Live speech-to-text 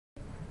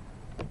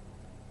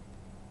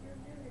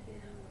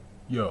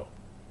Yo,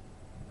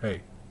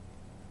 hey,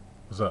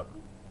 what's up?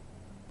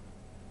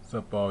 What's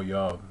up, all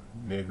y'all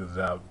niggas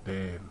out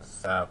there in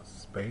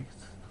cyberspace?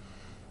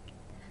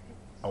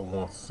 I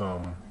want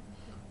some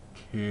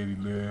kitty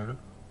litter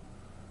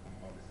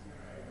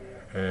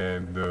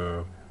and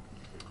a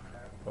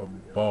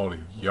ball of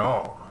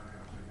y'all,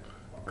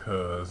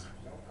 cause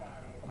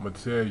I'm gonna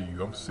tell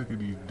you, I'm sick of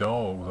these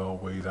dogs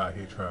always out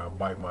here trying to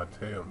bite my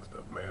tail and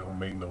stuff, man. It don't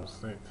make no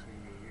sense.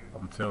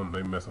 I'm telling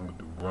them they messing with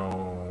the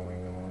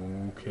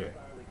wrong cat,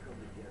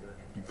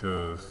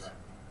 because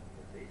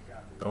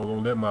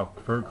don't let my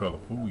fur color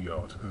fool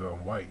y'all just because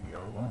I'm white. You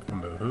know, I'm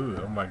from the hood.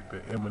 I'm like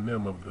the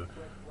Eminem of the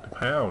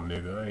pound,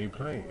 nigga. I ain't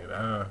playing.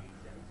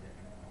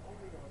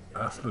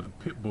 I slit a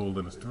pit bull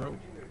in his throat.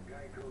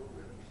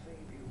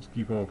 Just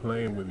keep on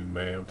playing with me,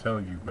 man. I'm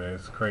telling you, man.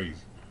 It's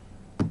crazy,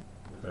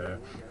 man.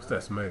 What's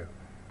that smell?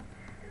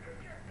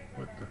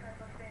 What the?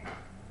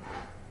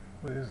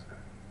 What is it?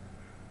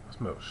 I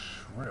smell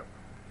shrimp.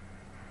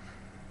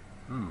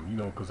 You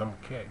know, cause I'm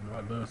a cat. You know,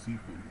 I love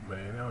seafood,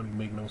 man. That don't even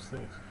make no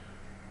sense.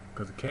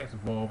 Cause the cats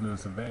evolved in the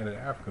savannah of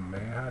Africa,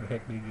 man. How the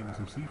heck they getting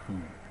some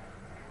seafood?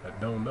 I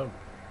don't know.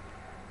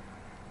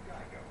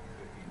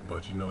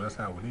 But you know, that's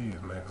how it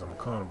is, man, because I'm a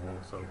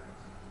carnivore, so